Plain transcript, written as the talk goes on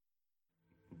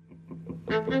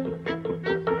Hello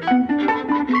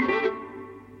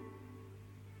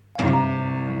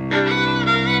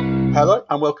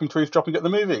and welcome to Eavesdropping at the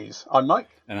Movies. I'm Mike.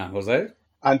 And I'm Jose.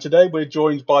 And today we're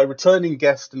joined by returning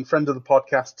guest and friend of the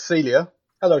podcast, Celia.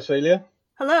 Hello, Celia.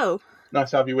 Hello.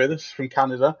 Nice to have you with us from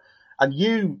Canada. And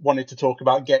you wanted to talk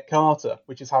about Get Carter,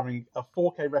 which is having a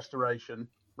 4K restoration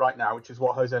right now, which is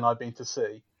what Jose and I have been to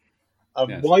see.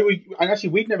 Yes. And actually,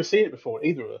 we'd never seen it before,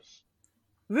 either of us.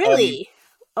 Really?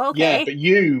 Okay. Yeah, but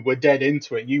you were dead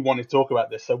into it. You wanted to talk about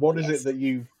this. So what is it that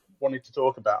you wanted to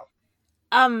talk about?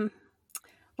 Well,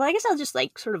 I guess I'll just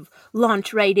sort of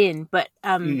launch right in, but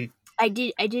I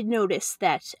did notice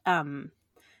that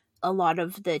a lot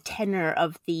of the tenor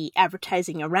of the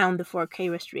advertising around the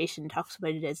 4K restoration talks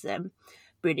about it as a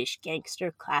British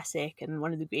gangster classic and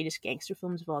one of the greatest gangster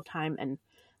films of all time, and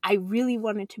I really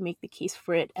wanted to make the case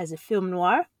for it as a film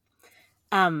noir.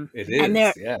 It is, and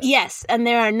there, yes. Yes, and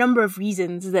there are a number of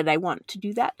reasons that I want to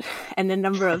do that, and a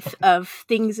number of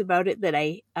things about it that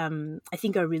I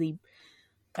think are really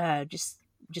just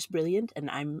brilliant, and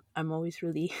I'm always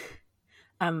really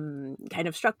kind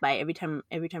of struck by every time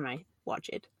I watch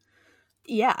it.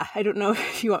 Yeah, I don't know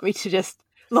if you want me to just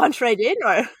launch right in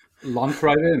or launch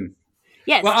right in.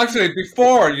 Yes. Well, actually,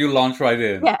 before you launch right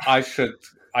in, yeah. I should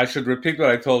repeat what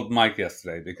I told Mike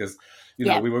yesterday, because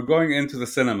we were going into the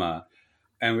cinema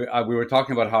and we were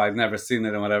talking about how I'd never seen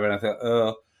it and whatever, and I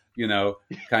thought,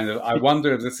 I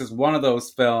wonder if this is one of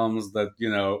those films that,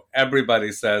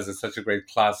 everybody says is such a great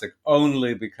classic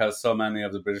only because so many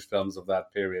of the British films of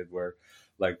that period were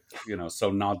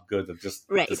so not good that just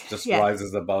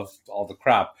rises above all the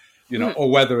crap,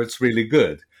 or whether it's really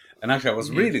good. And actually I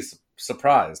was really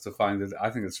surprised to find that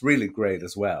I think it's really great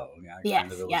as well. It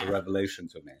was a revelation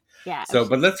to me. Yeah. So,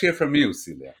 but let's hear from you,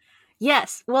 Celia.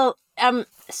 Yes. Well,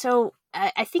 so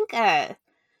I think a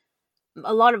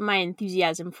lot of my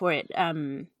enthusiasm for it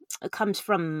comes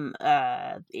from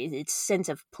its sense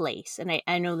of place, and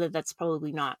I know that that's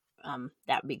probably not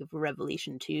that big of a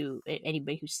revelation to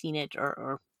anybody who's seen it,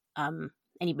 or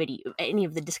any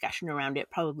of the discussion around it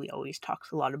probably always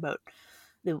talks a lot about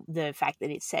the fact that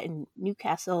it's set in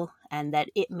Newcastle and that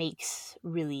it makes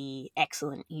really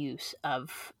excellent use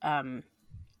of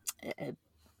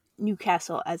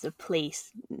Newcastle as a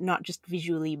place, not just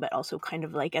visually, but also kind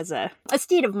of like as a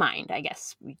state of mind, I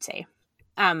guess we'd say.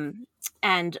 And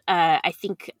I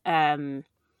think the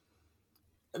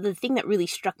thing that really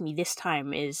struck me this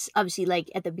time is obviously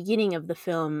at the beginning of the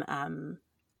film,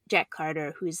 Jack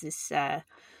Carter, who is this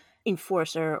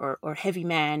enforcer or heavy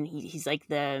man, he's like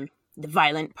the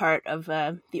violent part of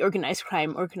the organized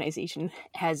crime organization,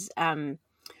 has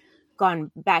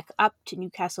gone back up to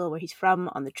Newcastle, where he's from,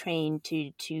 on the train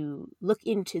to look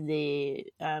into the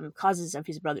causes of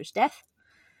his brother's death.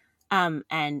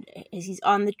 And as he's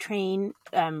on the train,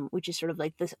 which is sort of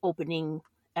like this opening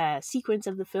sequence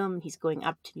of the film, he's going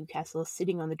up to Newcastle,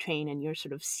 sitting on the train, and you're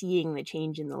sort of seeing the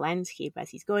change in the landscape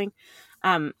as he's going.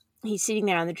 He's sitting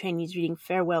there on the train, he's reading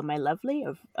Farewell, My Lovely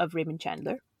of Raymond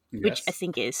Chandler, yes, which I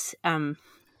think is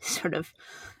sort of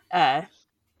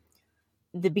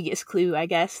the biggest clue, I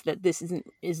guess, that this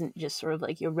isn't just sort of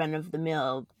like your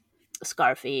run-of-the-mill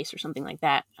Scarface or something like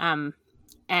that. And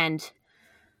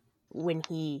when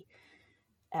he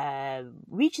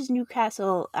reaches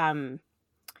Newcastle,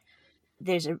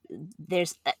 there's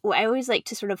I always like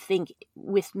to sort of think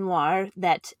with noir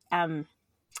that the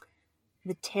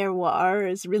terroir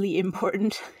is really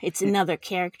important. It's another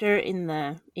character in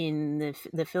the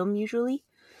film usually,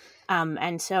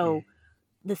 and so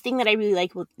the thing that I really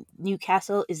like with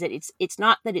Newcastle is that it's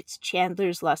not that it's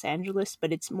Chandler's Los Angeles,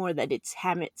 but it's more that it's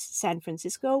Hammett's San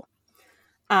Francisco.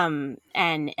 And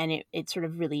it sort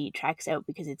of really tracks out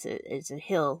because it's a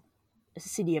hill, a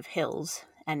city of hills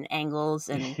and angles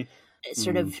and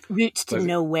sort of routes to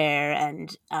nowhere,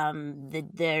 and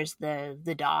there's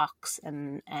the docks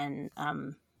and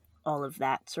all of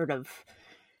that sort of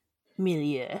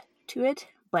milieu to it,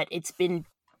 but it's been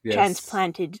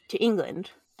transplanted to England,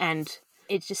 and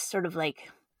it's just sort of like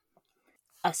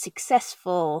a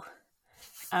successful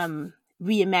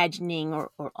reimagining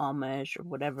or homage or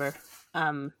whatever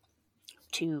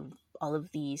to all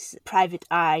of these private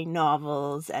eye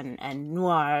novels and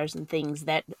noirs and things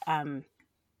that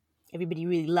everybody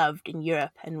really loved in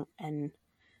Europe, and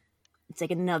it's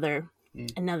like another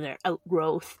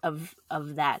outgrowth of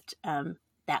that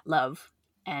that love,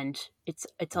 and it's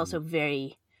also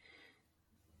very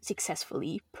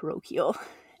successfully parochial,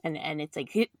 and it's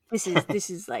like this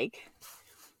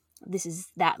is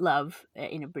that love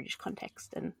in a British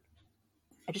context, and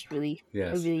I just really I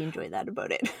really enjoy that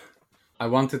about it. I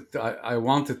wanted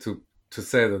to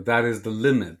say that is the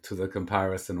limit to the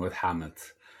comparison with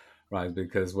Hammett, right?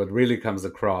 Because what really comes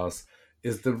across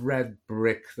is the red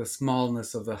brick, the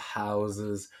smallness of the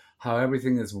houses, how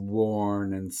everything is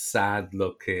worn and sad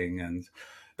looking, and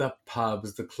the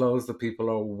pubs, the clothes that people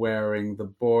are wearing, the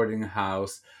boarding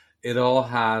house. It all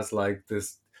has like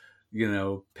this,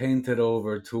 painted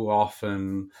over too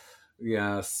often,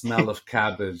 smell of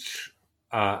cabbage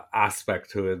aspect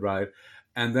to it, right?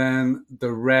 And then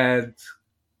the red,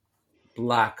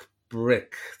 black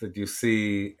brick that you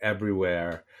see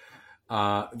everywhere.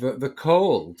 The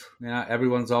cold,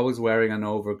 everyone's always wearing an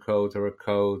overcoat or a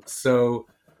coat. So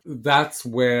that's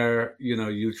where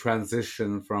you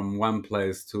transition from one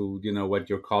place to what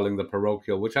you're calling the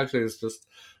parochial, which actually is just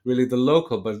really the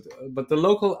local, but the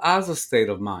local as a state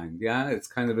of mind. Yeah,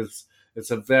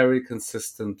 it's a very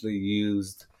consistently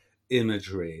used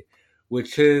imagery,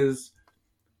 which is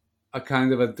a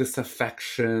kind of a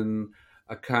disaffection,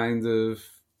 a kind of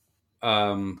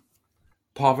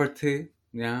poverty,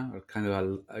 a kind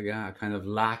of a kind of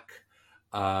lack.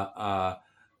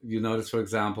 You notice, for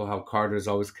example, how Carter is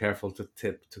always careful to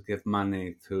tip, to give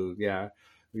money to,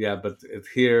 but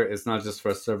here it's not just for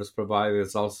a service provider,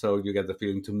 it's also, you get the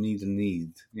feeling, to meet a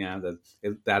need,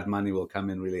 that money will come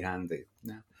in really handy.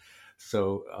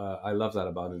 So I love that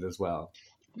about it as well.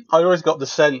 I always got the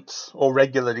sense, or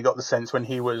regularly got the sense, when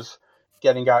he was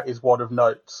getting out his wad of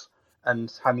notes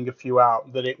and handing a few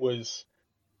out, that it was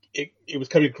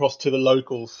coming across to the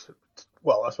locals.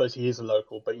 Well, I suppose he is a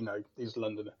local, but he's a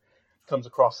Londoner. Comes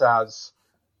across as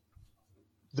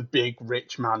the big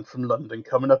rich man from London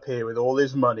coming up here with all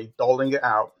his money, doling it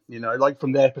out. Like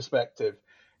from their perspective,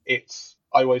 I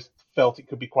always felt it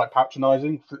could be quite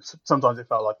patronising. Sometimes it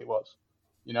felt like it was.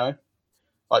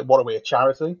 Like, what are we, a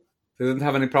charity? They didn't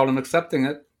have any problem accepting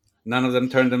it. None of them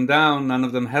turned him down. None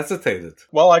of them hesitated.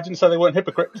 Well, I didn't say they weren't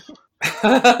hypocrites.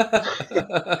 But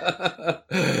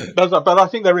I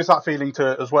think there is that feeling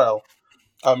to it as well,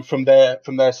 from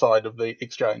their side of the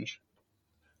exchange.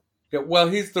 Yeah, well,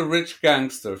 he's the rich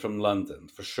gangster from London,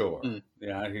 for sure.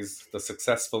 Yeah, he's the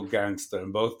successful gangster,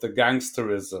 and both the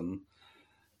gangsterism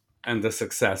and the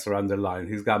success are underlined.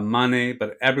 He's got money,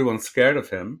 but everyone's scared of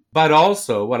him. But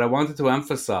also, what I wanted to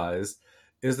emphasize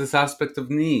is this aspect of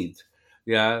need.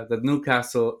 Yeah, that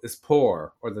Newcastle is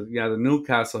poor, or the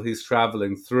Newcastle he's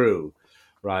traveling through,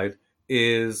 right,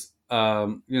 is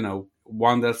one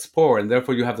that's poor, and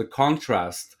therefore you have the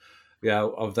contrast,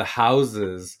 of the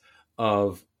houses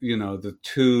of the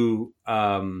two,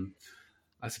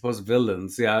 I suppose,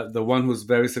 villains. Yeah, the one who's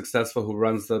very successful, who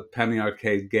runs the Penny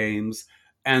Arcade games,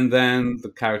 and then the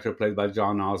character played by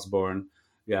John Osborne,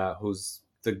 who's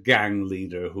the gang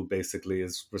leader who basically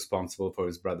is responsible for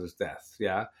his brother's death.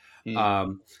 Yeah.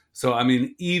 So, I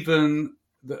mean, even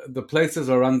the places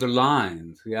are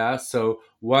underlined. Yeah. So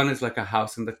one is like a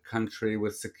house in the country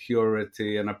with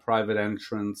security and a private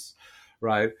entrance,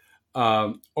 right?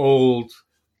 Old,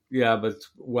 but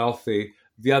wealthy.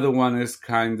 The other one is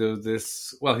kind of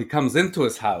this, well, he comes into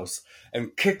his house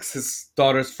and kicks his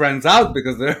daughter's friends out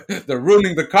because they're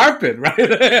ruining the carpet,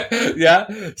 right? Yeah.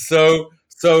 So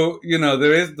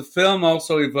the film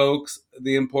also evokes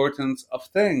the importance of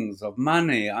things, of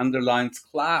money, underlines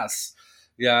class.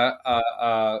 Yeah.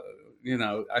 I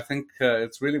think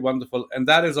it's really wonderful. And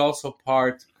that is also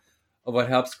part of what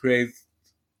helps create,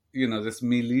 this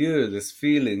milieu, this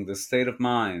feeling, this state of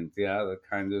mind. Yeah. The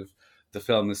kind of, the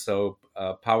film is so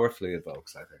powerfully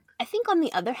evokes, I think. I think on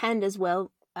the other hand as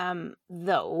well,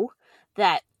 though,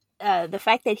 that the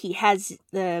fact that he has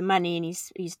the money and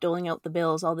he's doling out the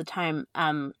bills all the time,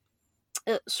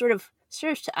 sort of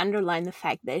serves to underline the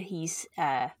fact that he's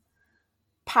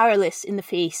powerless in the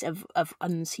face of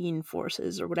unseen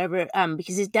forces or whatever,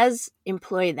 because it does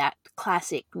employ that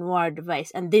classic noir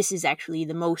device, and this is actually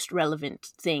the most relevant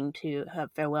thing to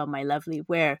Farewell My Lovely,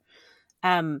 where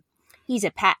he's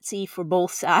a patsy for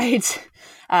both sides,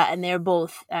 and they're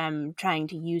both trying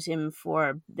to use him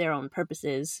for their own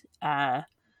purposes,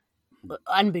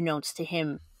 unbeknownst to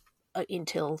him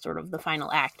until sort of the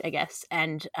final act, I guess.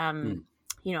 And,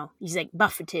 he's like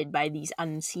buffeted by these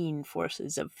unseen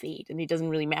forces of fate, and it doesn't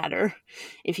really matter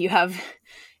if you have,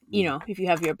 if you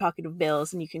have your pocket of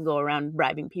bills and you can go around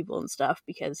bribing people and stuff,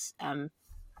 because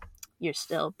you're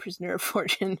still prisoner of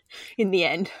fortune in the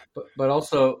end. But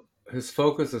also, his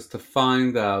focus is to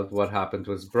find out what happened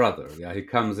to his brother. Yeah, he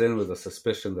comes in with a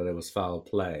suspicion that it was foul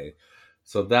play.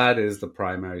 So that is the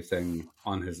primary thing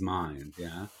on his mind.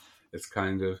 Yeah, it's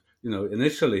kind of,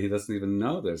 initially he doesn't even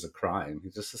know there's a crime. He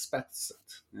just suspects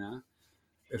it. Yeah,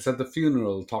 it's at the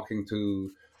funeral talking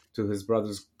to his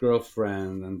brother's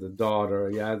girlfriend and the daughter.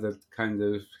 Yeah, that kind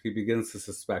of, he begins to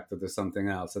suspect that there's something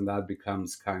else, and that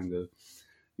becomes kind of,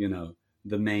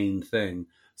 the main thing.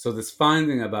 So this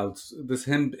finding about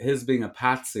his being a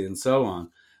patsy and so on,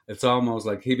 it's almost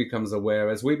like he becomes aware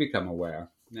as we become aware.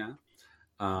 Yeah.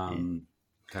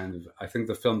 Kind of, I think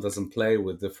the film doesn't play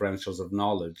with differentials of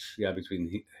knowledge,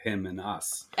 between him and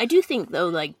us. I do think, though,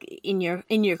 like in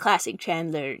your classic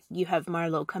Chandler, you have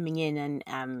Marlowe coming in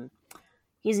and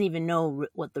he doesn't even know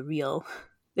what the real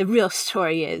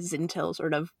story is until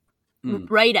sort of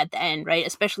right at the end, right?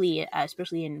 Especially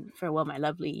in Farewell My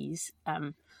Lovely, he's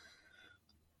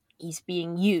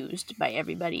being used by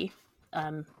everybody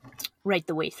right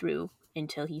the way through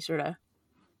until he sort of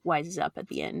wises up at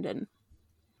the end. And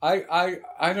I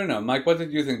don't know, Mike, what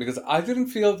did you think? Because I didn't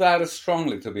feel that as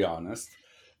strongly, to be honest.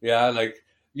 Yeah, like,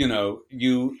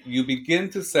 you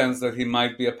begin to sense that he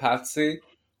might be a patsy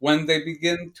when they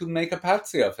begin to make a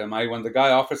patsy of him. When the guy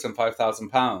offers him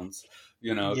 £5,000,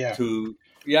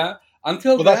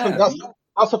 until then.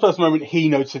 That's the first moment he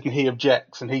notices and he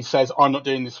objects and he says, I'm not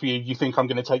doing this for you. You think I'm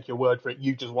going to take your word for it.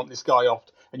 You just want this guy off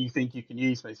and you think you can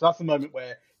use me. So that's the moment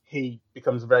where he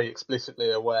becomes very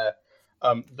explicitly aware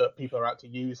that people are out to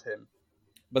use him.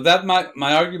 But that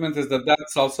my argument is that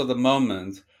that's also the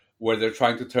moment where they're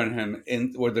trying to turn him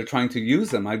in, where they're trying to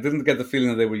use him. I didn't get the feeling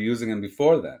that they were using him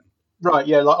before then. Right,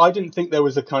 yeah. Like I didn't think there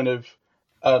was a kind of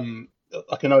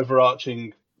like an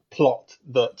overarching plot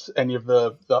that any of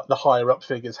the higher up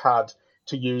figures had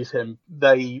to use him.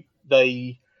 They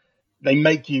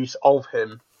make use of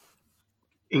him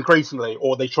increasingly,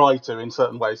 or they try to in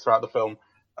certain ways throughout the film,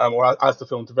 or as the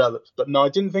film develops. But no, I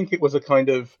didn't think it was a kind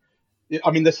of. I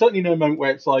mean, there's certainly no moment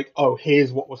where it's like, oh,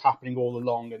 here's what was happening all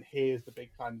along, and here's the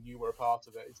big plan. You were a part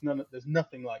of it. There's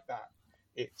nothing like that.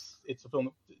 It's a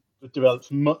film that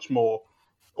develops much more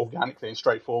organically and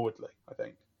straightforwardly, I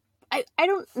think. I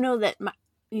don't know that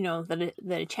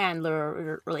that a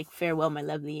Chandler or like Farewell My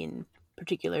Lovely in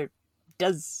particular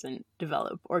doesn't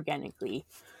develop organically,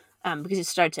 because it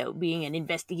starts out being an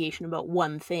investigation about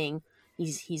one thing.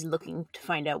 He's looking to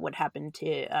find out what happened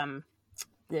to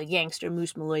the gangster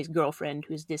Moose Malloy's girlfriend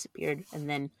who's disappeared, and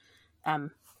then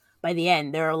by the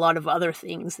end there are a lot of other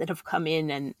things that have come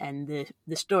in, and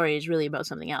the story is really about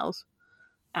something else.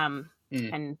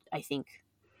 And I think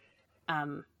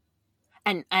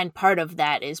and part of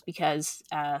that is because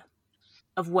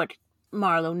of what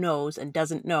Marlowe knows and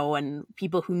doesn't know, and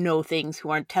people who know things who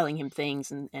aren't telling him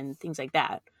things, and things like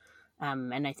that.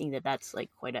 And I think that's like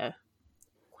quite a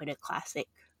classic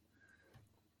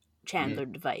Chandler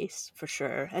device for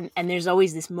sure. And there's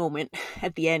always this moment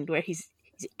at the end where he's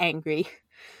angry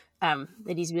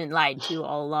that he's been lied to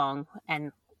all along,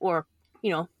 or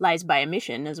lies by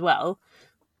omission as well.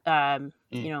 Where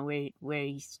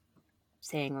he's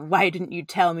saying, why didn't you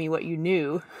tell me what you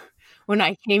knew when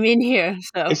I came in here?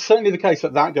 So it's certainly the case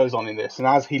that goes on in this, and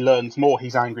as he learns more,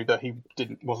 he's angry that he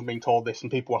wasn't being told this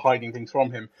and people were hiding things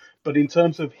from him. But in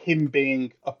terms of him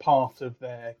being a part of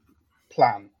their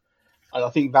plan, I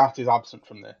think that is absent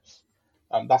from this.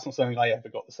 That's not something I ever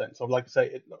got the sense of. Like I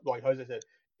say, like Jose said,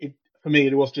 for me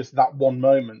it was just that one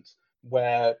moment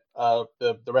where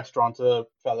the restaurateur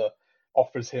fella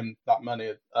offers him that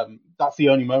money. That's the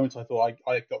only moment I thought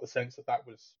I got the sense that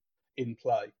was in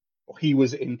play, or he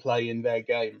was in play in their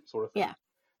game, sort of thing. Yeah.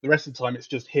 The rest of the time, it's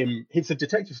just him. It's a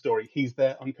detective story. He's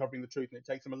there uncovering the truth, and it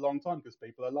takes him a long time because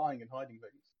people are lying and hiding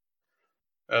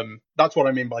things. That's what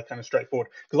I mean by kind of straightforward.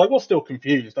 Because I was still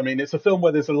confused. I mean, it's a film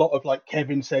where there's a lot of like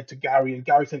Kevin said to Gary, and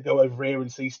Gary said go over here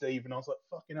and see Steve, and I was like,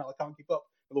 fucking hell, I can't keep up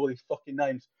with all these fucking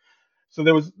names. So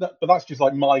there was that, but that's just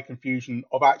like my confusion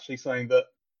of actually saying that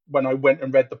when I went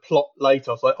and read the plot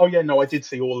later, I was like, oh yeah, no, I did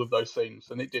see all of those scenes,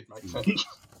 and it did make sense.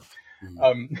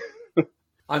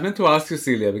 I meant to ask you,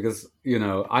 Celia, because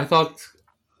I thought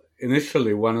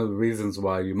initially one of the reasons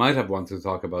why you might have wanted to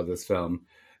talk about this film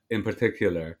in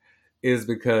particular is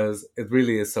because it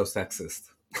really is so sexist.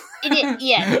 It is,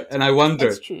 yeah. And I wonder.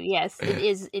 It's true. Yes, it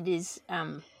is. It is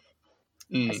a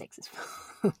sexist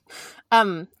film.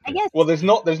 I guess. Well, there's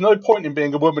no point in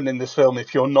being a woman in this film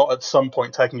if you're not at some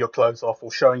point taking your clothes off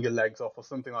or showing your legs off or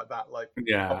something like that. Like,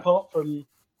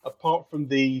 apart from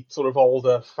the sort of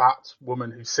older fat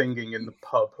woman who's singing in the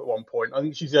pub at one point, I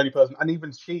think she's the only person, and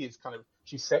even she is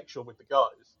she's sexual with the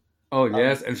guys. Oh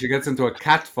yes, and she gets into a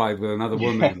cat fight with another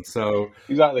woman. So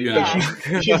exactly,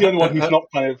 she's the only one who's not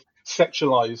kind of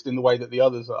sexualized in the way that the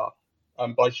others are,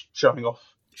 by showing off.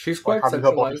 She's quite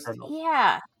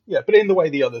sexualized. Yeah, but in the way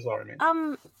the others are. I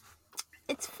mean,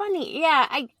 it's funny. Yeah,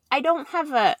 I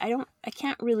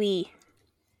can't really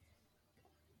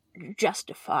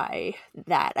justify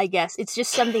that. I guess it's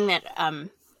just something that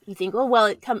you think, oh well,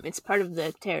 it's part of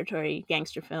the territory.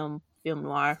 Gangster film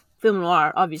noir.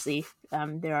 Obviously,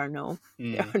 there are no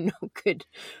good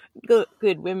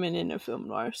women in a film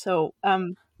noir. So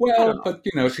Well, but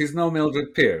she's no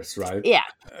Mildred Pierce, right? Yeah.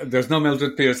 There's no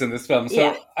Mildred Pierce in this film.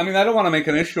 So, I mean, I don't want to make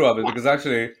an issue of it because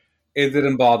actually it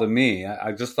didn't bother me.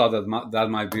 I just thought that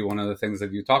might be one of the things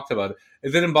that you talked about. It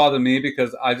didn't bother me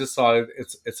because I just saw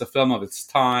it's a film of its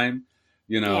time.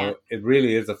 It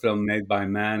really is a film made by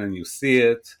man, and you see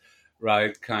it,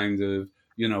 right? Kind of,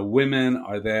 women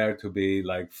are there to be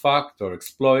like fucked or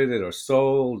exploited or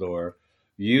sold or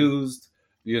used,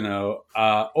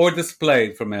 or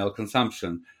displayed for male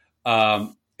consumption.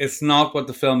 It's not what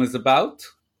the film is about,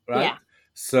 right? Yeah.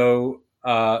 So,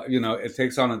 it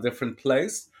takes on a different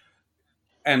place,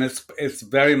 and it's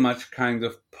very much kind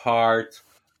of part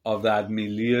of that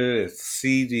milieu. It's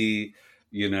seedy,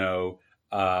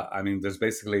 I mean, there's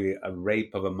basically a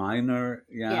rape of a minor,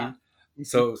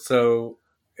 So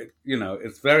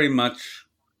it's very much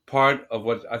part of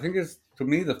what I think is, to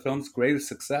me, the film's greatest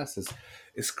success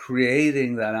is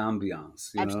creating that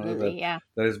ambiance. Absolutely,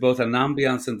 there is both an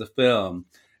ambiance in the film,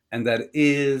 and that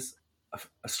is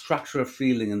a structure of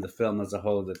feeling in the film as a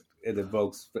whole that it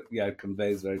evokes, it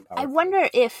conveys very powerfully. I wonder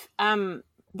if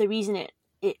the reason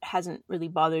it hasn't really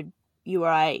bothered you or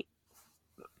I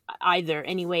either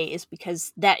anyway is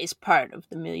because that is part of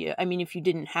the milieu. I mean, if you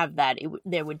didn't have that,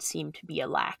 there would seem to be a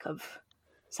lack of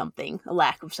something, a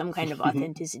lack of some kind of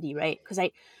authenticity, right? Because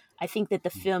I think that the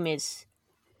film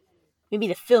maybe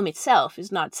the film itself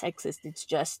is not sexist. It's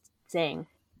just saying,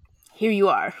 here you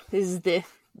are. This is it.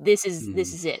 This is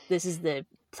the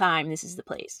time. This is the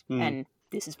place, and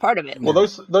this is part of it. Well,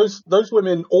 those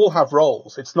women all have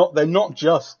roles. They're not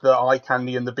just the eye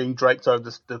candy and the being draped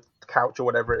over the couch or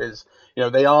whatever it is.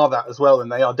 They are that as well,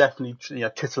 and they are definitely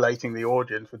titillating the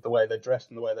audience with the way they're dressed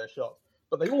and the way they're shot.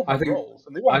 But they all have roles.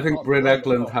 And I think Britt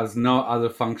Ekland has no other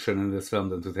function in this film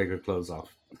than to take her clothes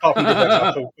off. I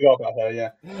forgot about her.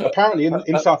 Yeah. Apparently,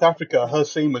 in South Africa, her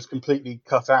scene was completely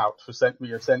cut out for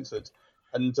censored,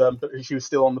 and but she was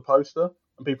still on the poster,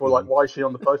 and people were like, "Why is she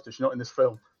on the poster? She's not in this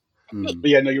film." But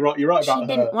yeah, no, you're right. You're right about her. She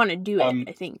didn't want to do it,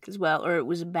 I think, as well, or it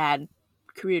was a bad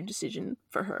career decision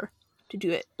for her to do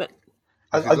it. But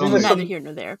I think neither here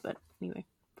nor there. But anyway.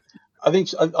 I think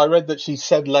I read that she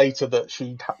said later that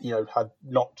she, had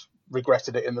not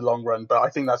regretted it in the long run. But I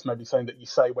think that's maybe something that you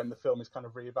say when the film is kind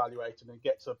of reevaluated and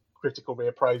gets a critical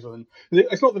reappraisal. And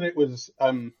it's not that it was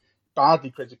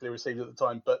badly critically received at the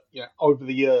time, but over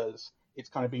the years, it's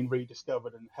kind of been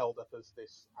rediscovered and held up as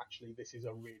this. Actually, this is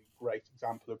a really great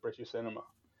example of British cinema.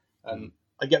 And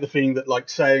I get the feeling that, like,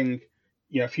 saying,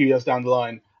 a few years down the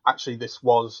line, actually, this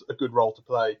was a good role to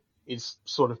play, is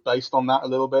sort of based on that a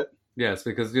little bit. Yes,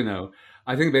 because,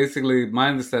 I think basically my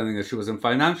understanding is she was in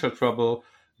financial trouble.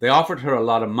 They offered her a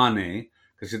lot of money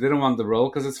because she didn't want the role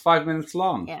because it's 5 minutes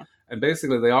long. Yeah. And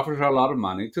basically they offered her a lot of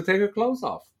money to take her clothes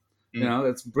off.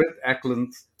 It's Britt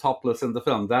Ekland topless in the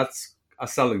film. That's a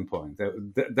selling point.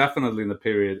 Definitely in the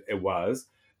period it was.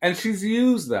 And she's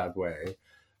used that way,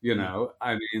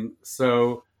 I mean,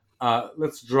 so...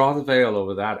 let's draw the veil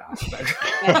over that aspect.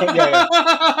 No,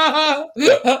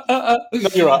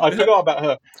 you're right. I forgot about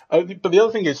her. But the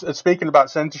other thing is, speaking about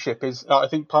censorship, is I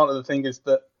think part of the thing is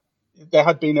that there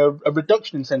had been a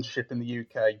reduction in censorship in the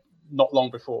UK not long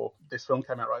before this film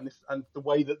came out, right? And the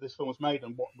way that this film was made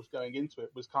and what was going into it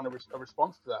was kind of a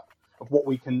response to that, of what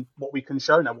we can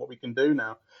show now, what we can do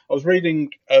now. I was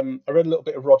reading, I read a little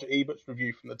bit of Roger Ebert's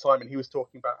review from the time, and he was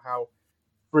talking about how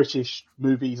British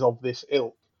movies of this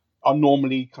ilk are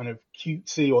normally kind of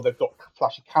cutesy, or they've got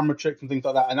flashy camera tricks and things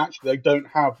like that, and actually they don't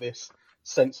have this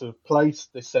sense of place,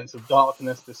 this sense of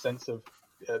darkness, this sense of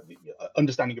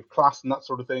understanding of class and that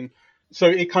sort of thing. So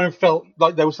it kind of felt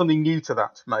like there was something new to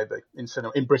that, maybe, in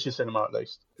cinema, in British cinema at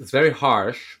least. It's very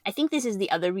harsh. I think this is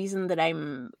the other reason that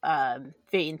I'm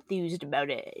very enthused about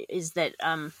it, is that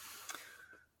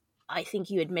I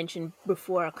think you had mentioned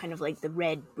before kind of like the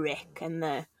red brick and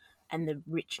the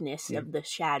richness of the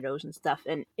shadows and stuff,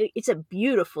 and it's a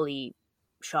beautifully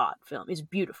shot film. It's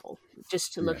beautiful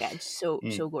just to look at. It's so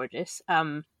gorgeous.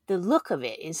 The look of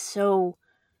it is so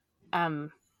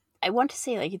I want to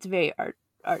say like it's very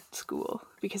art school,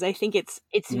 because I think it's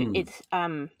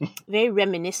very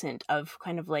reminiscent of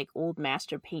kind of like old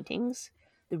master paintings.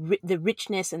 The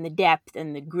richness and the depth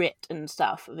and the grit and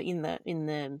stuff in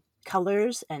the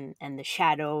colors and the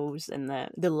shadows and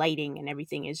the lighting and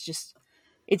everything is just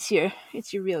it's your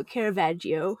real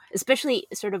Caravaggio, especially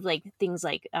sort of like things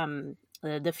like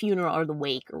the funeral or the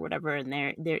wake or whatever, and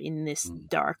they're in this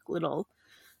dark little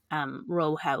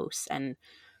row house, and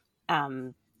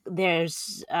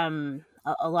there's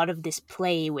a lot of this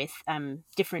play with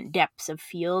different depths of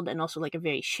field, and also like a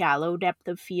very shallow depth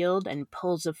of field, and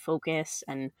pulls of focus,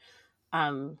 and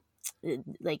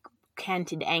like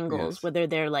canted angles, whether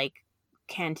they're like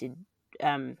canted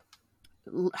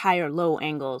high or low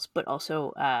angles, but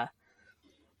also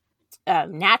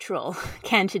natural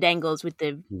canted angles with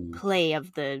the play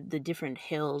of the different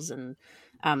hills. And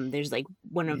there's like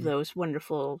one of those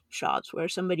wonderful shots where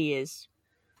somebody is,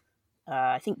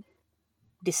 I think,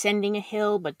 descending a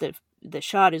hill, but the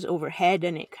shot is overhead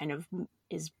and it kind of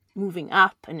is moving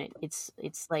up, and it's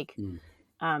like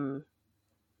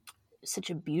such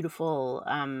a beautiful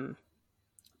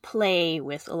play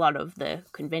with a lot of the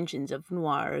conventions of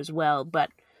noir as well, but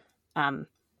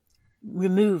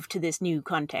removed to this new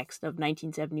context of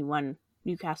 1971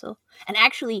 Newcastle. And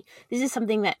actually, this is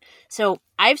something that, so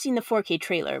I've seen the 4K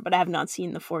trailer, but I have not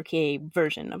seen the 4K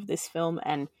version of this film.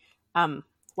 And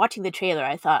watching the trailer,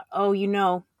 I thought, oh,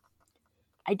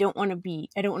 I don't want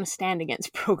to stand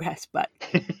against progress, but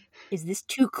is this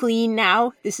too clean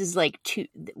now? This is like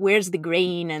where's the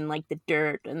grain and like the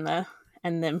dirt and the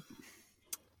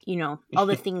all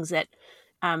the things that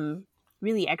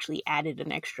really actually added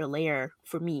an extra layer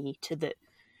for me to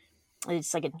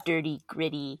it's like a dirty,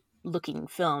 gritty looking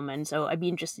film. And so I'd be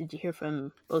interested to hear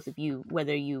from both of you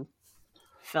whether you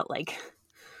felt like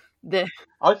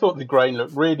I thought the grain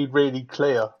looked really, really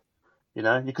clear.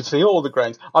 You could see all the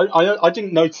grains. I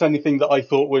didn't notice anything that I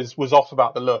thought was off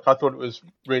about the look. I thought it was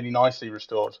really nicely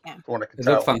restored. Yeah. From what I could It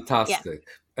tell. looked fantastic.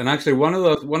 Yeah. And actually, one of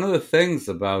the things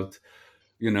about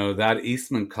that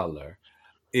Eastman color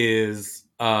is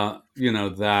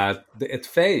that it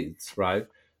fades, right?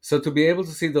 So to be able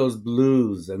to see those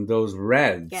blues and those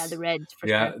reds, the reds, for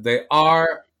sure.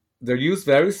 they're used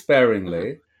very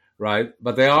sparingly, right?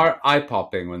 But they are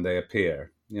eye-popping when they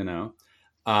appear, and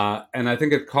I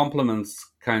think it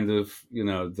complements kind of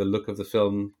the look of the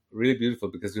film really beautiful,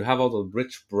 because you have all the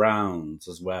rich browns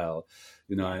as well,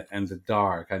 and the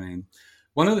dark. I mean,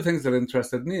 one of the things that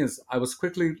interested me is I was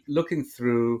quickly looking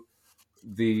through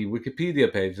the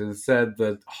Wikipedia page, and it said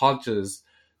that Hodges,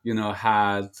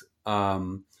 had,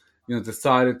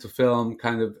 decided to film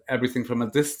kind of everything from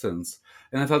a distance.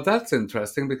 And I thought that's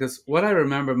interesting, because what I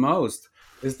remember most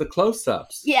is the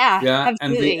close-ups. Yeah,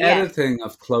 and the editing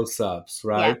of close-ups,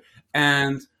 right? Yeah.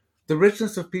 And the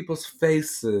richness of people's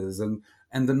faces and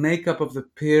the makeup of the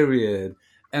period.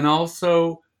 And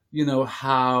also,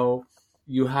 how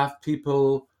you have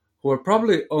people who are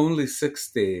probably only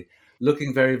 60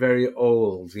 looking very, very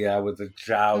old, with the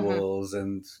jowls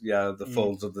and the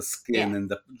folds of the skin and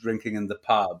the drinking in the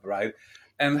pub, right?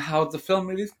 And how the film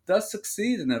really does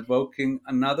succeed in evoking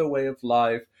another way of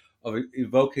life, of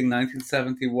evoking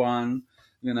 1971,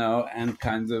 and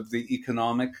kind of the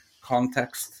economic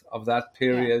context of that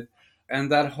period,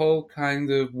 and that whole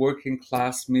kind of working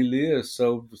class milieu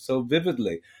so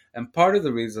vividly. And part of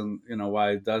the reason,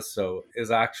 why it does so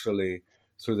is actually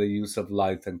through the use of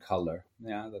light and color.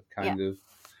 That kind of,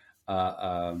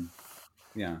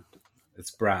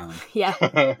 it's brown.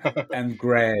 And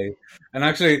gray. And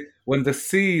actually, when you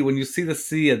see the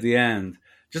sea at the end,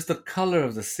 just the color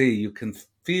of the sea, you can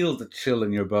feel the chill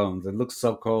in your bones. It looks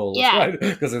so cold, right?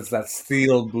 Because it's that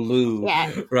steel blue,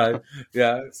 right?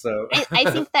 Yeah. So I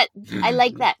think that I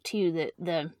like that too.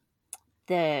 The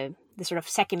sort of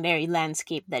secondary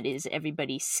landscape that is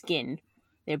everybody's skin,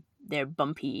 their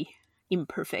bumpy,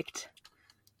 imperfect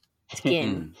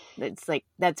skin. It's like,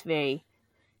 that's very,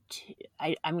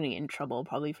 I'm going to get in trouble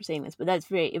probably for saying this, but that's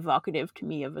very evocative to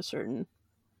me of a certain,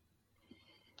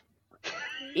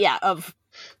 of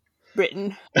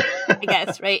Britain, I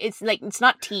guess, right? It's like, it's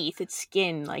not teeth, it's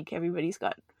skin. Like, everybody's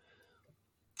got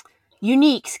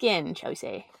unique skin, shall we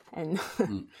say, and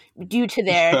due to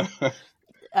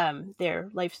their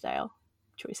lifestyle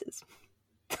choices.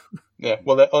 Yeah,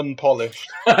 well, they're unpolished.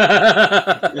 So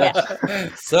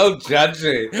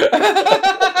judgy.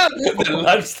 The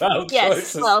lifestyle choices.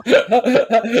 Yes, well,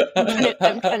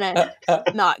 I'm trying to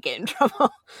not get in trouble.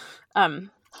 But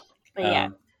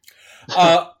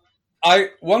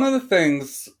one of the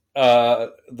things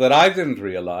that I didn't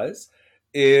realize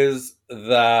is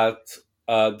that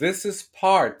this is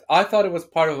I thought it was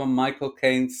part of a Michael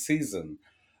Caine season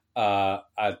at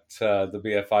the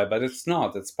BFI, but it's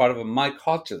not. It's part of a Mike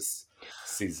Hodges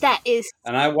season. That is,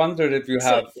 and I wondered if you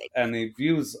have any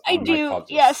views on Mike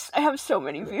Hodges. Yes, I have so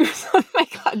many views on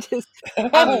Mike Hodges.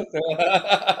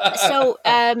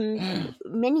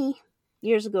 Many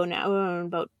years ago now,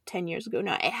 about 10 years ago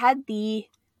now, I had the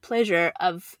pleasure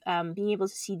of being able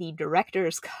to see the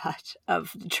director's cut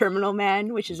of The Terminal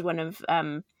Man, which is one of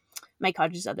Mike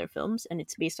Hodges' other films, and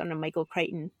it's based on a Michael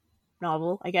Crichton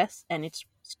novel, I guess, and it's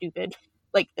stupid.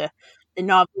 Like, the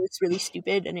novel is really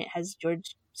stupid, and it has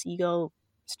George Segal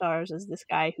stars as this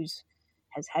guy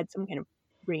has had some kind of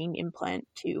brain implant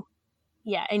too.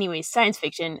 Yeah, anyways, science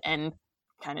fiction and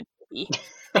kind of trippy.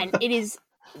 And it is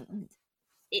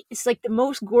it's like the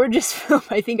most gorgeous film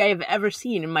I think I have ever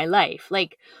seen in my life.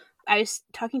 Like, I was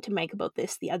talking to Mike about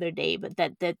this the other day, but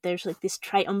that there's like this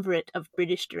triumvirate of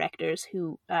British directors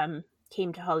who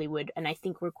came to Hollywood, and I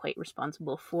think were quite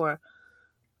responsible for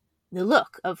the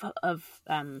look of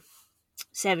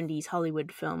 70s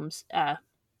Hollywood films,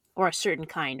 or a certain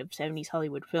kind of 70s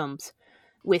Hollywood films,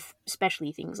 with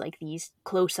especially things like these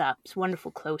close-ups,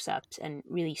 wonderful close-ups, and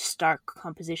really stark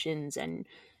compositions, and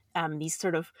these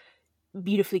sort of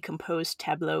beautifully composed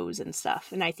tableaus and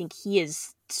stuff. And I think he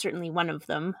is certainly one of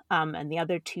them. And the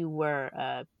other two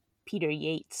were Peter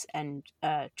Yates and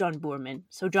John Boorman.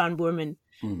 So John Boorman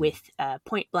with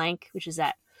Point Blank, which is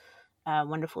that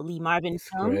wonderful Lee Marvin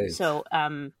film. Great. So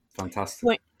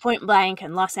fantastic. Point Blank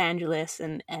and Los Angeles,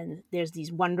 and there's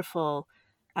these wonderful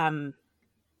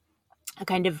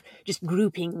kind of just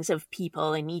groupings of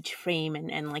people in each frame,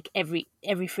 and like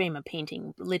every frame a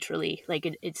painting, literally. Like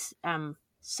it's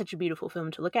such a beautiful film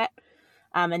to look at.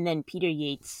 And then Peter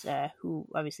Yates, who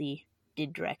obviously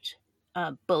did direct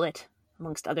Bullitt,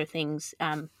 amongst other things.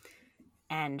 And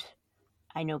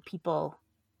I know people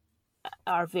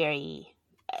are very,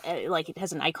 like, it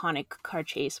has an iconic car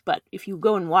chase, but if you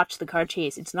go and watch the car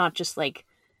chase, it's not just like,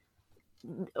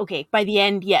 okay, by the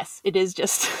end, yes, it is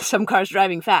just some cars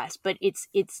driving fast, but it's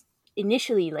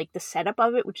initially like the setup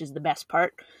of it, which is the best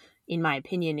part, in my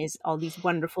opinion, is all these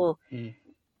wonderful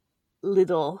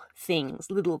little things,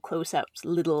 little close-ups,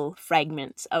 little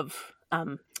fragments of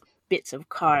bits of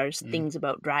cars, things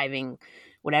about driving,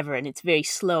 whatever, and it's very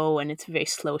slow, and it's a very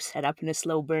slow setup and a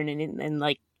slow burn, and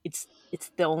like it's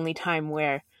the only time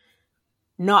where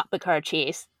not the car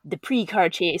chase, the pre-car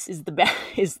chase is the best,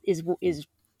 is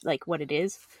like what it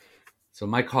is. So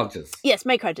Mike Hodges. Yes,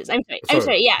 Mike Hodges. I'm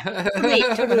sorry. Yeah,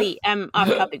 totally off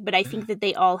topic. But I think that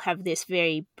they all have this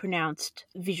very pronounced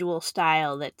visual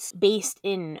style that's based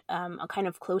in a kind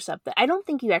of close-up that I don't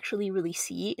think you actually really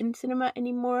see in cinema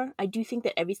anymore. I do think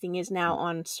that everything is now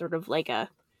on sort of like a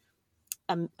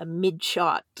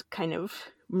mid-shot kind of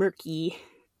murky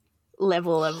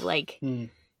level of like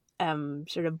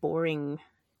sort of boring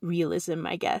realism,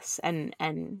 I guess,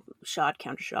 and shot,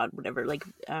 counter shot, whatever, like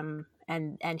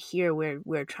and here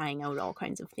we're trying out all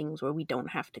kinds of things where we don't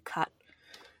have to cut,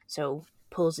 so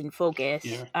pulls in focus,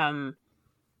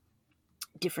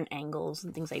 different angles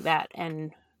and things like that.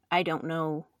 And I don't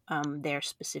know their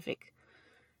specific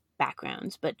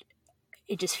backgrounds, but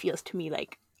it just feels to me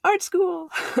like art school,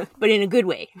 but in a good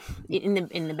way, in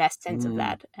the best sense of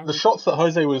that. And the shots that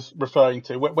Jose was referring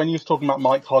to, when he was talking about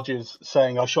Mike Hodges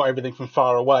saying I shot everything from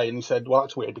far away, and he said, well,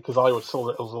 that's weird because I always saw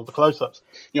that it was all the close-ups.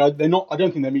 You know, they're not. I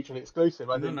don't think they're mutually exclusive.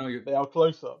 I think they are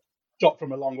close-up, shot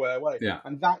from a long way away. Yeah.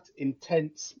 And that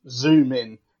intense zoom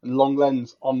in and long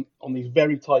lens on these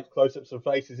very tight close-ups of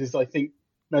faces is, I think,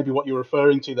 maybe what you're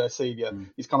referring to there, Celia.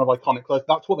 These kind of iconic close.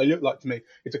 That's what they look like to me.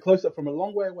 It's a close-up from a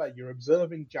long way away. You're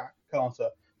observing Jack Carter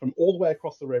from all the way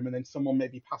across the room, and then someone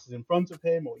maybe passes in front of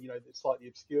him, or, you know, it's slightly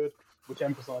obscured, which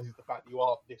emphasizes the fact that you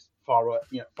are this far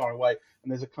away.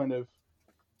 And there's a kind of,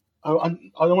 I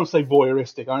don't want to say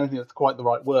voyeuristic, I don't think that's quite the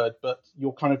right word, but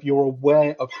you're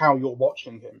aware of how you're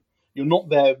watching him. You're not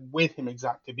there with him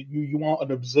exactly, but you are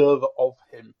an observer of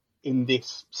him in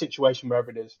this situation,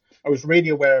 wherever it is. I was really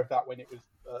aware of that when it was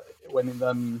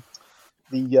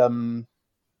the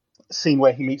scene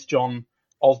where he meets John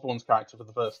Osborne's character for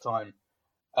the first time.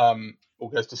 Or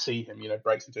goes to see him, you know,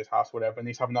 breaks into his house, whatever, and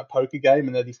he's having that poker game,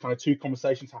 and there are these kind of two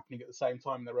conversations happening at the same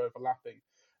time, and they're overlapping.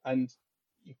 And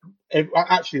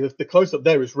actually, the close-up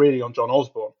there is really on John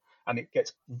Osborne, and it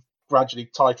gets gradually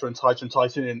tighter and tighter and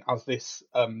tighter in as this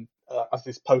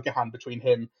poker hand between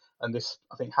him and this,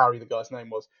 I think Harry, the guy's name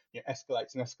was, you know,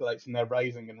 escalates and escalates, and they're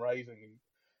raising and raising,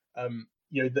 and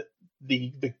you know,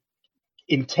 the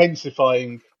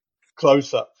intensifying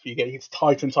close-up, you get it's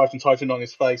tighter and tighter and tighter on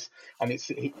his face, and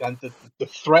the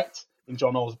threat in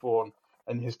John Osborne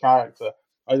and his character,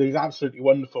 I think, is absolutely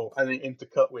wonderful, and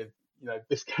intercut with, you know,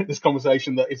 this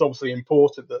conversation that is obviously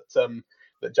important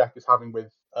that Jack is having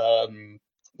with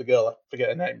the girl, I forget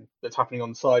her name, that's happening on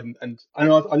the side, and I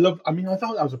thought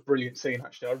that was a brilliant scene.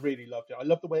 Actually, I really loved it. I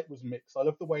loved the way it was mixed. I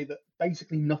loved the way that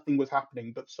basically nothing was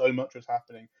happening, but so much was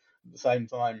happening at the same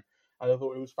time. And I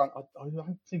thought it was fun. I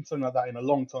haven't seen something like that in a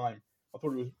long time. I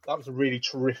thought that was a really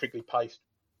terrifically paced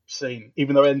scene,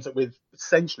 even though it ends up with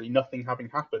essentially nothing having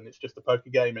happened. It's just a poker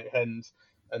game, and it ends,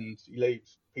 and he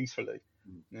leaves peacefully.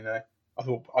 You know,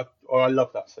 I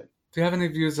love that scene. Do you have any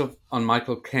views on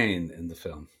Michael Caine in the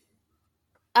film?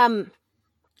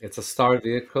 It's a star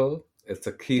vehicle. It's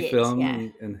a key film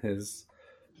in his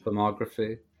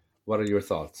filmography. What are your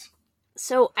thoughts?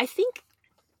 So I think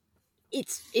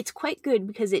it's quite good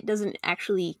because it doesn't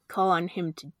actually call on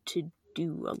him to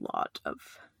do a lot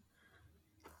of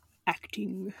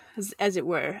acting, as it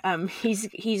were.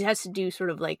 He has to do sort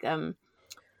of like a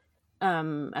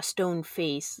stone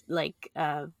face, like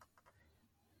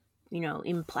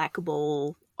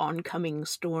implacable oncoming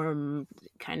storm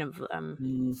kind of.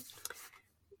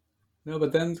 No,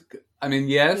 but then I mean,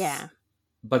 yes, yeah,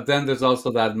 but then there's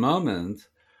also that moment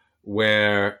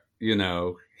where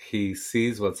he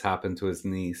sees what's happened to his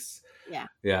niece.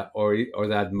 Yeah, or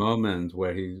that moment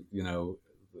where he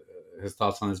his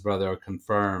thoughts on his brother are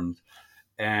confirmed,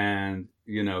 and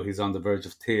he's on the verge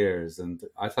of tears, and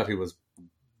I thought he was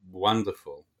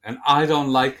wonderful, and I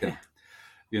don't like him.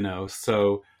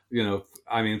 So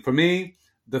I mean, for me,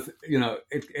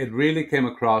 it really came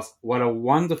across what a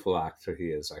wonderful actor he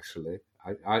is. Actually,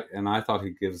 I thought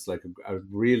he gives like a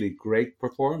really great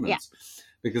performance,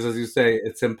 because as you say,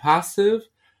 it's impassive,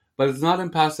 but it's not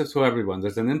impassive to everyone.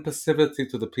 There's an impassivity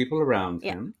to the people around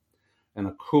him, and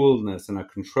a coolness and a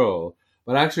control.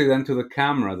 But actually, then to the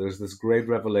camera, there's this great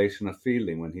revelation of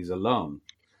feeling when he's alone.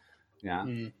 Yeah.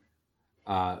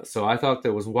 So I thought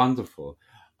that was wonderful.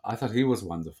 I thought he was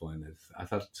wonderful in it. I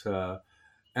thought,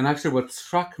 and actually, what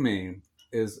struck me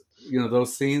is,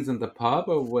 those scenes in the pub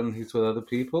or when he's with other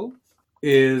people,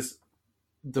 is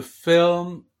the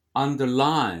film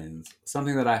underlines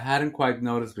something that I hadn't quite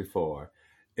noticed before,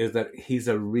 is that he's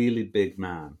a really big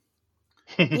man.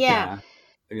 yeah.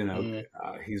 He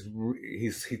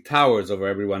towers over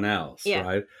everyone else,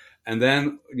 right? And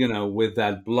then with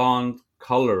that blonde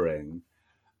coloring,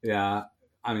 I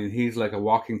mean, he's like a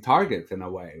walking target in a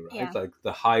way, right? Like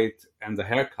the height and the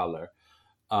hair color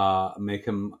make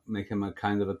him a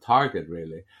kind of a target,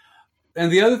 really. And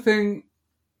the other thing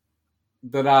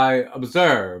that I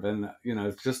observe, and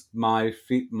it's just my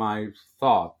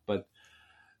thought, but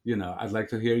I'd like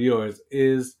to hear yours,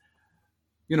 is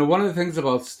one of the things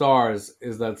about stars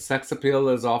is that sex appeal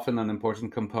is often an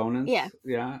important component,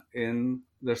 in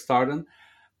their stardom.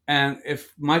 And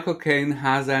if Michael Caine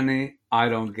has any, I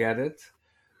don't get it.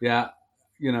 I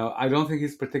don't think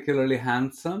he's particularly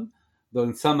handsome, though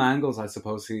in some angles I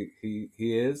suppose he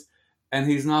is, and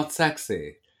he's not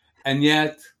sexy, and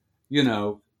yet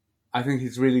I think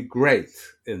he's really great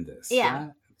in this.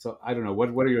 So I don't know,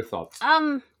 what are your thoughts?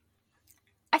 I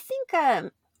think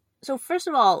so. First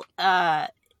of all,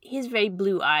 he has very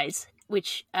blue eyes,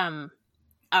 which are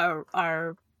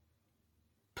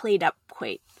played up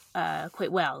quite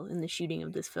well in the shooting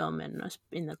of this film and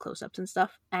in the close-ups and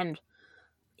stuff. And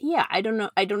I don't know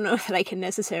that I can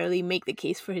necessarily make the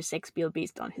case for his sex appeal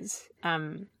based on his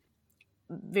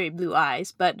very blue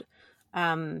eyes, but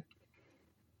I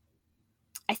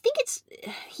think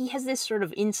he has this sort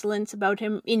of insolence about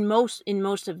him in most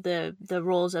of the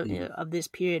roles of this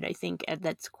period. I think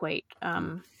that's quite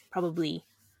probably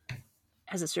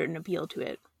has a certain appeal to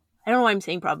it. I don't know why I'm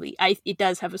saying probably. It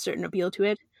does have a certain appeal to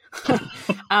it.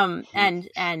 I don't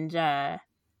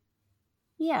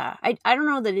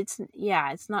know that it's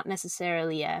not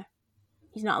necessarily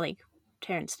he's not like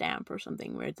Terrence Stamp or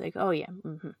something where it's like, oh yeah,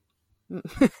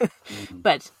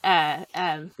 but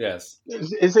yes,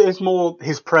 it's more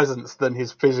his presence than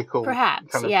his physical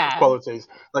perhaps kind of qualities.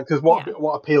 Like, because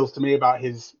what appeals to me about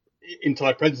his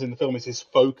entire presence in the film is his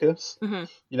focus. And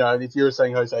if you were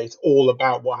saying, Jose, it's all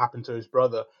about what happened to his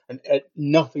brother and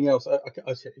nothing else.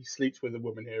 He sleeps with a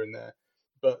woman here and there,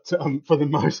 but for the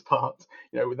most part,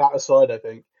 with that aside, I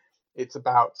think it's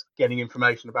about getting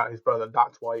information about his brother.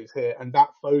 That's why he's here, and that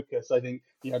focus, I think,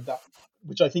 that,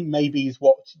 which I think maybe is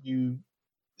what you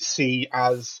see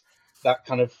as that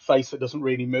kind of face that doesn't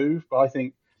really move. But I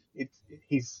think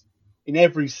he's in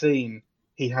every scene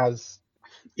he's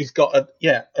got a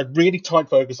really tight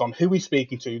focus on who he's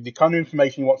speaking to, the kind of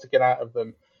information he wants to get out of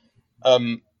them.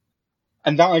 And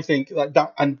that, I think, like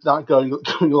that, and that going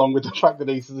along with the fact that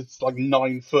he's like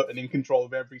 9 foot and in control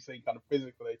of every scene, kind of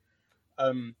physically,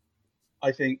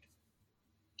 I think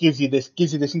gives you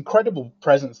this incredible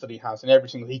presence that he has in every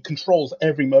single. He controls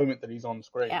every moment that he's on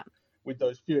screen, with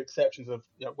those few exceptions of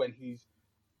when he's,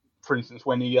 for instance,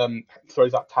 when he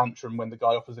throws that tantrum when the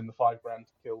guy offers him the $5,000 to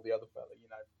kill the other fella.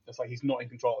 It's like he's not in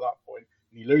control at that point,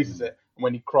 and he loses it. And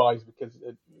when he cries because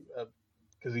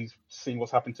he's seen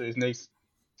what's happened to his niece,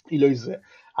 he loses it.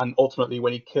 And ultimately,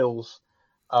 when he kills,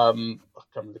 I can't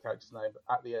remember the character's name, but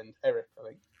at the end, Eric, I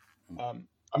think.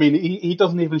 I mean, he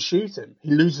doesn't even shoot him.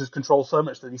 He loses control so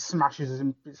much that he smashes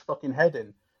his fucking head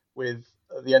in with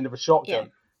the end of a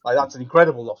shotgun. Like, that's an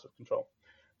incredible loss of control.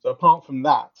 So apart from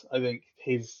that, I think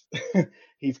he's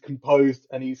composed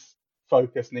and he's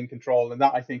focused and in control, and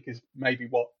that, I think, is maybe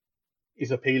what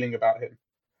is appealing about him,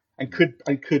 and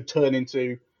could turn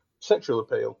into sexual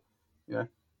appeal.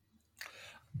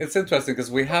 it's interesting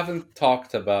because we haven't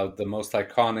talked about the most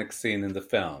iconic scene in the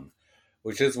film,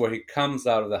 which is where he comes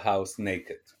out of the house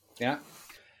naked. Yeah.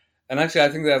 And actually, I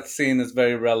think that scene is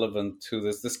very relevant to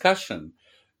this discussion,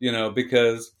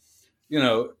 because,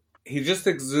 he just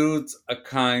exudes a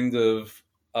kind of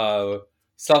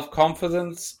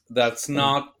self-confidence that's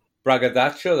not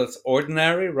braggadocio, that's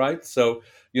ordinary, right? So,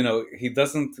 he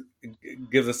doesn't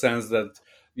give the sense that,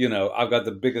 I've got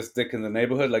the biggest dick in the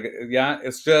neighborhood. Like, yeah,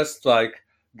 it's just like,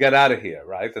 get out of here,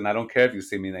 right? And I don't care if you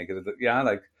see me naked. Yeah,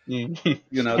 like,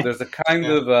 there's a kind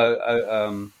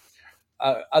of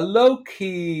a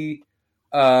low-key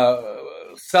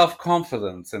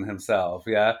self-confidence in himself.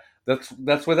 Yeah,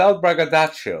 that's without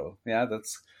braggadocio. Yeah,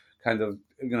 that's kind of,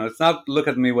 it's not look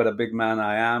at me what a big man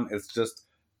I am. It's just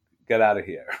get out of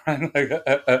here.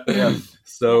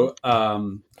 So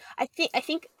I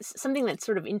think something that's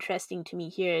sort of interesting to me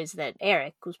here is that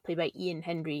Eric was played by Ian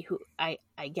Hendry, who I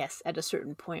guess at a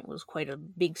certain point was quite a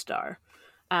big star.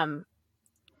 Ian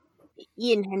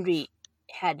Hendry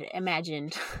had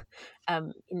imagined,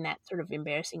 in that sort of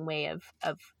embarrassing way of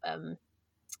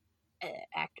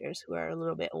actors who are a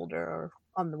little bit older or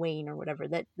on the wane or whatever,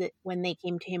 that when they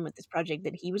came to him with this project,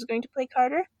 that he was going to play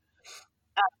Carter.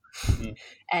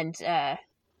 And I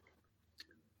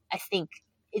think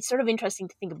it's sort of interesting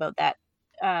to think about that,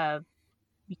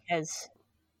 because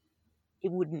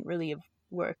it wouldn't really have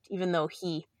worked, even though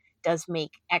he does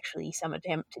make actually some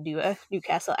attempt to do a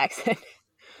Newcastle accent.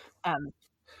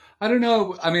 I don't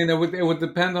know. I mean, it would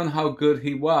depend on how good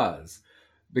he was,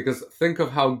 because think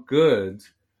of how good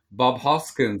Bob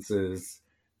Hoskins is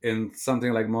in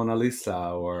something like Mona Lisa,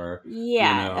 or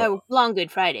Long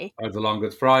Good Friday, or The Long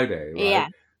Good Friday, right? Yeah.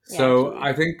 So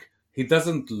I think he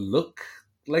doesn't look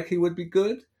like he would be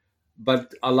good,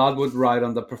 but a lot would ride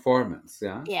on the performance.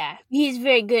 Yeah. Yeah, he's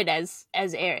very good as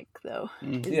Eric, though.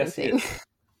 Yes, he is.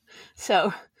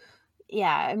 So,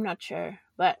 yeah, I'm not sure,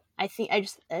 but I think I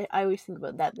always think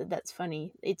about that's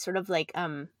funny. It's sort of like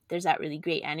there's that really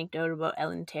great anecdote about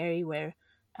Ellen Terry where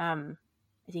I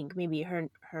think maybe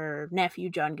her nephew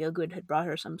John Gielgud had brought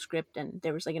her some script, and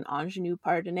there was like an ingenue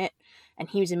part in it, and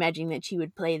he was imagining that she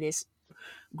would play this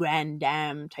grand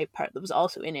dame type part that was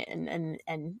also in it,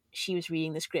 and she was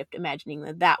reading the script imagining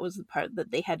that was the part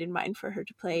that they had in mind for her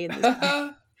to play in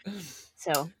this.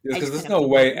 So because there's no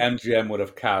way MGM would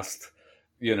have cast,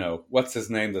 what's his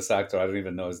name, this actor, I don't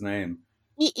even know his name.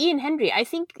 Ian Hendry, I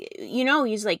think,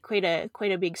 he's like quite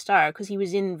a big star because he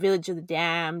was in Village of the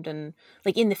Damned, and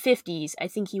like in the 50s I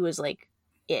think he was like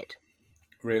it.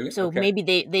 Really? So okay.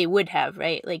 Maybe they would have,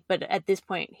 right? Like, but at this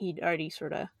point he'd already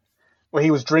sort of, well,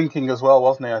 he was drinking as well,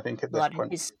 wasn't he? I think at this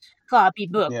point his floppy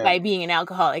book by being an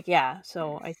alcoholic. Yeah,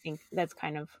 so I think that's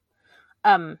kind of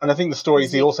and I think the story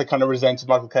is he also kind of resented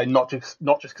Michael Caine, not just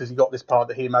because he got this part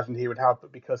that he imagined he would have,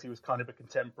 but because he was kind of a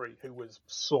contemporary who was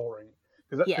soaring.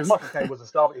 Because Michael Caine was a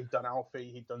star, but he'd done Alfie,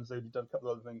 he'd done Zoot, he'd done a couple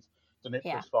of other things, done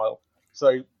Ipcress File.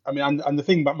 So, I mean, and the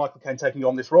thing about Michael Caine taking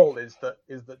on this role is that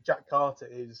Jack Carter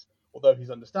is, although he's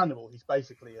understandable, he's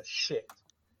basically a shit.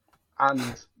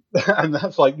 And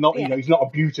that's like not, he's not a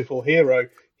beautiful hero,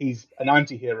 he's an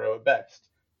anti-hero at best.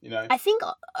 I think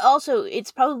also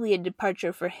it's probably a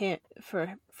departure for him,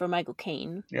 for Michael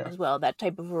Caine as well, that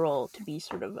type of role, to be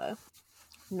sort of a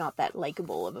not that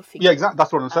likable of a figure. Yeah, exactly.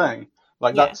 That's what I'm saying.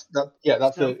 Like that's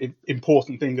the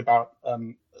important thing about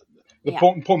the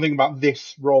important thing about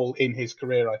this role in his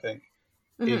career, I think,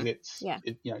 is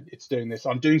it's doing this.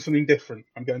 I'm doing something different.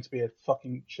 I'm going to be a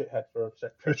fucking shithead for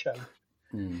a change.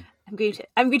 I'm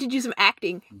going to do some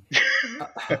acting.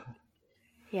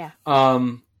 Yeah.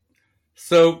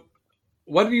 So,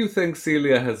 what do you think,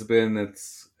 Celia, has been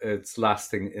its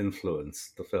lasting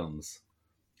influence, the films,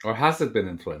 or has it been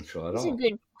influential at all? That's a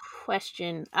good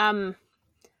question. I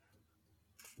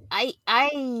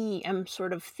am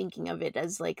sort of thinking of it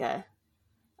as like a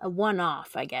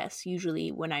one-off, I guess.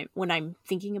 Usually when I'm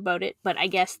thinking about it, but I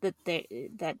guess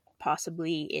that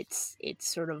possibly it's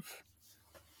sort of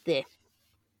the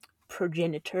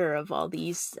progenitor of all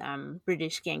these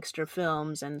British gangster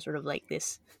films, and sort of like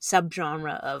this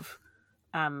subgenre of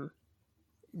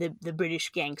the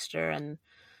British gangster. And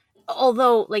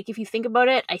although, like, if you think about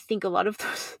it, I think a lot of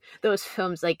those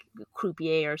films, like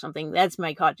Croupier or something, that's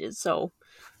Mike Hodges. So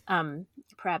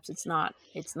perhaps it's not.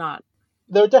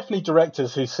 There are definitely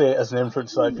directors who see it as an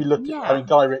influence. So if you look, I mean,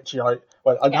 Guy Ritchie. I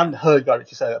haven't heard Guy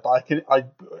Ritchie say that, but I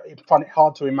find it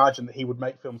hard to imagine that he would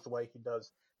make films the way he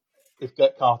does if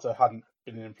Get Carter hadn't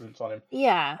been an influence on him.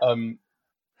 Yeah.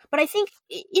 But I think,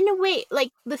 in a way,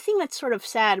 like, the thing that's sort of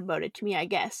sad about it to me, I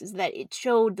guess, is that it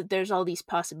showed that there's all these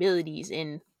possibilities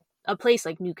in a place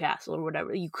like Newcastle or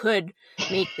whatever. You could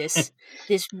make this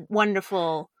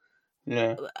wonderful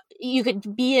Yeah. You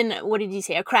could be in, what did you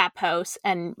say, a crap house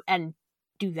and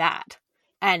do that.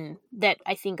 And that,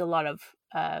 I think, a lot of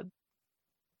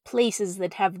places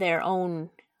that have their own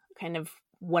kind of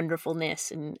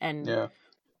wonderfulness and Yeah.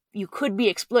 you could be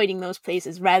exploiting those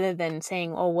places rather than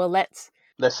saying, oh, well, let's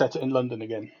set it in London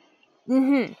again.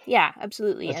 Yeah,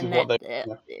 absolutely. This and is what that they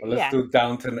Well, let's do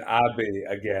Downton Abbey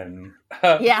again.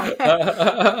 yeah.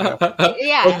 Well,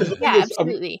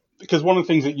 Absolutely. because one of the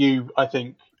things that I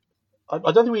think, I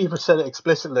don't think we ever said it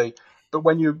explicitly, but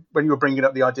when you were bringing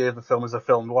up the idea of the film as a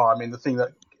film noir, I mean, the thing that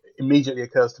immediately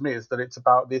occurs to me is that it's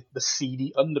about the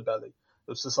seedy underbelly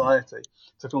of society.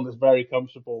 It's a film that's very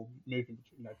comfortable moving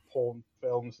between porn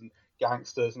films and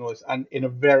gangsters and all this, and in a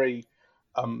very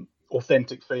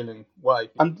authentic feeling way.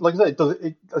 And like I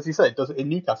say, as you say, it does it in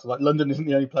Newcastle. Like, London isn't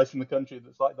the only place in the country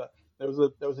that's like that. There was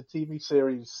a TV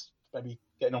series maybe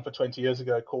getting on for 20 years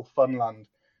ago called Funland,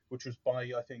 which was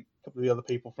by, I think, a couple of the other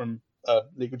people from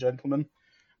League of Gentlemen,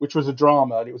 which was a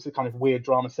drama, and it was a kind of weird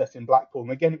drama set in Blackpool.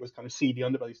 And again, it was kind of seedy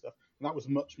underbelly stuff, and that was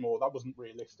much more. That wasn't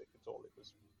realistic at all. It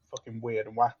was fucking weird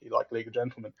and wacky, like League of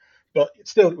Gentlemen. But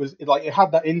still, it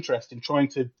had that interest in trying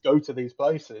to go to these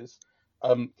places,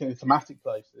 kind of thematic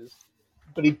places.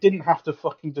 But it didn't have to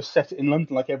fucking just set it in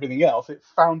London like everything else. It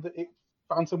found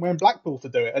somewhere in Blackpool to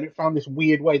do it, and it found this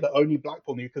weird way that only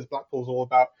Blackpool knew, because Blackpool's all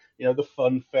about the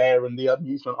fun fair and the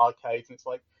amusement arcades, and it's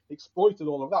like exploited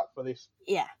all of that for this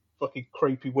fucking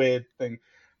creepy weird thing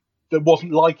that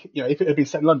wasn't like, if it had been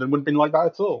set in London, wouldn't have been like that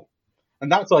at all.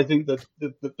 And that's, I think,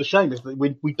 the shame is that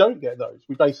we don't get those.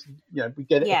 We basically we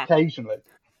get it occasionally.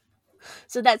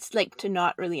 So that's like to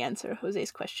not really answer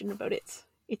Jose's question about its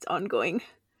ongoing.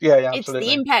 Yeah, absolutely. It's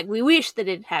the impact we wish that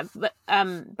it had, but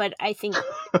I think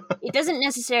it doesn't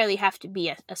necessarily have to be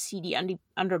a seedy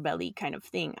underbelly kind of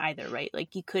thing either, right?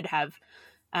 Like, you could have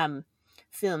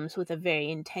films with a very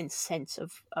intense sense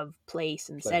of place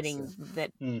and setting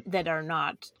that are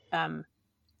not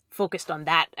focused on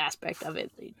that aspect of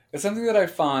it. It's something that I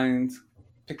find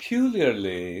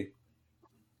peculiarly,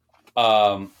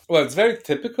 it's very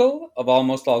typical of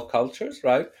almost all cultures,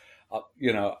 right?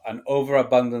 An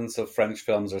overabundance of French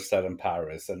films are set in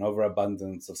Paris, an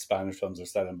overabundance of Spanish films are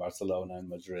set in Barcelona and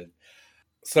Madrid.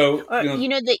 So,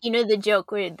 the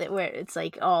joke where it's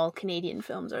like all Canadian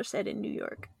films are set in New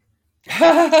York.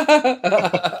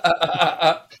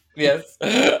 Yes,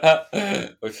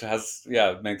 which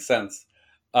makes sense.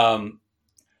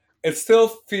 It still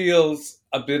feels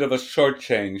a bit of a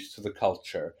shortchange to the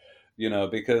culture,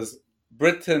 because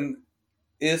Britain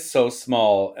is so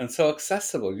small and so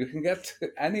accessible. You can get to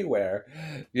anywhere,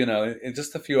 in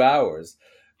just a few hours.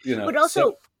 But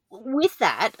also, with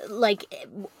that, like,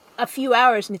 a few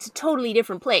hours and it's a totally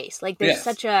different place. Like, there's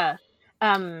such a...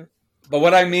 But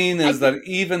what I mean is that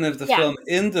even if the film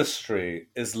industry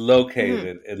is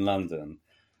located in London,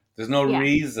 there's no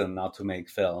reason not to make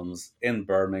films in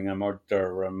Birmingham or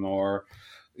Durham or,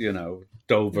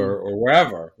 Dover or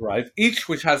wherever, right? Each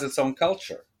which has its own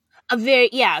culture. A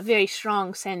very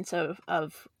strong sense of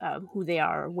who they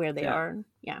are, where they are.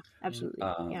 Yeah, absolutely.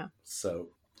 So,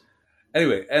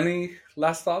 anyway, any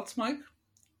last thoughts, Mike?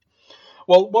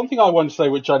 Well, one thing I want to say,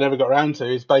 which I never got around to,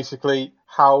 is basically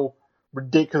how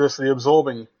ridiculously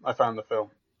absorbing I found the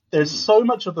film. There's so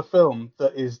much of the film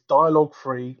that is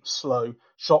dialogue-free, slow,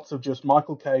 shots of just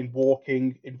Michael Caine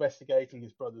walking, investigating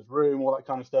his brother's room, all that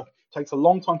kind of stuff. It takes a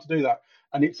long time to do that,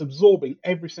 and it's absorbing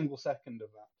every single second of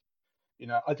that.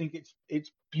 I think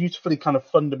it's beautifully kind of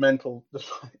fundamental.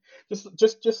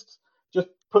 just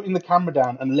putting the camera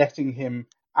down and letting him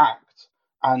act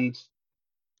and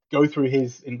go through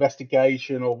his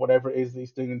investigation or whatever it is that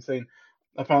he's doing and seeing.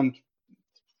 I found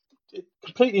it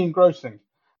completely engrossing.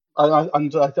 I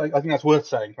think that's worth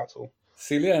saying. That's all.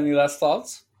 Celia, any last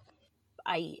thoughts?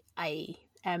 I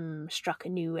am struck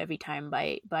anew every time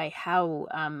by how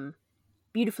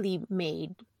beautifully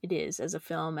made it is as a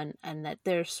film, and that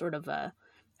there's sort of a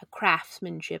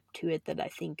craftsmanship to it that I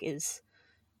think is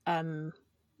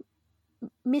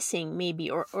missing, maybe,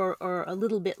 or a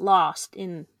little bit lost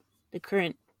in the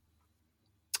current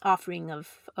offering of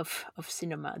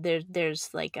cinema.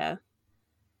 There's like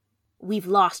we've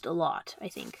lost a lot, I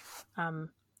think,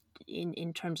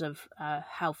 in terms of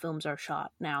how films are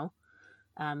shot now,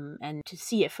 and to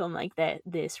see a film like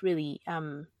this really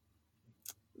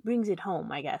brings it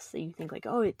home, I guess. So you think like,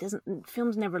 oh,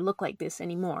 films never look like this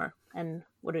anymore, and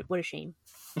what a shame.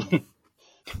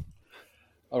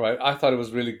 All right, I thought it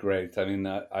was really great. I mean,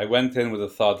 I went in with a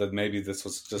thought that maybe this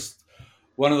was just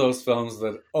one of those films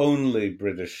that only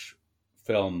British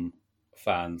film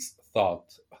fans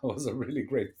thought was a really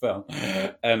great film,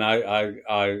 and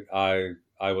I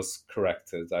I was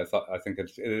corrected. I think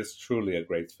it is truly a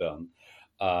great film,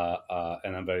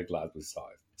 and I'm very glad we saw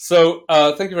it. So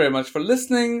thank you very much for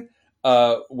listening.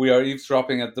 We are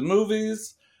eavesdropping at the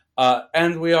movies,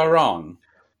 and we are on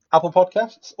Apple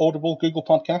Podcasts, Audible, Google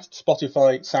Podcasts,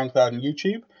 Spotify, SoundCloud, and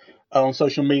YouTube. On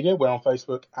social media, we're on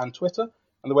Facebook and Twitter,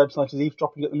 and the website is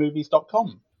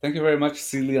eavesdroppingatthemovies.com. Thank you very much,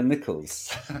 Celia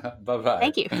Nichols. Bye-bye.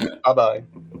 Thank you.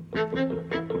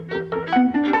 Bye-bye.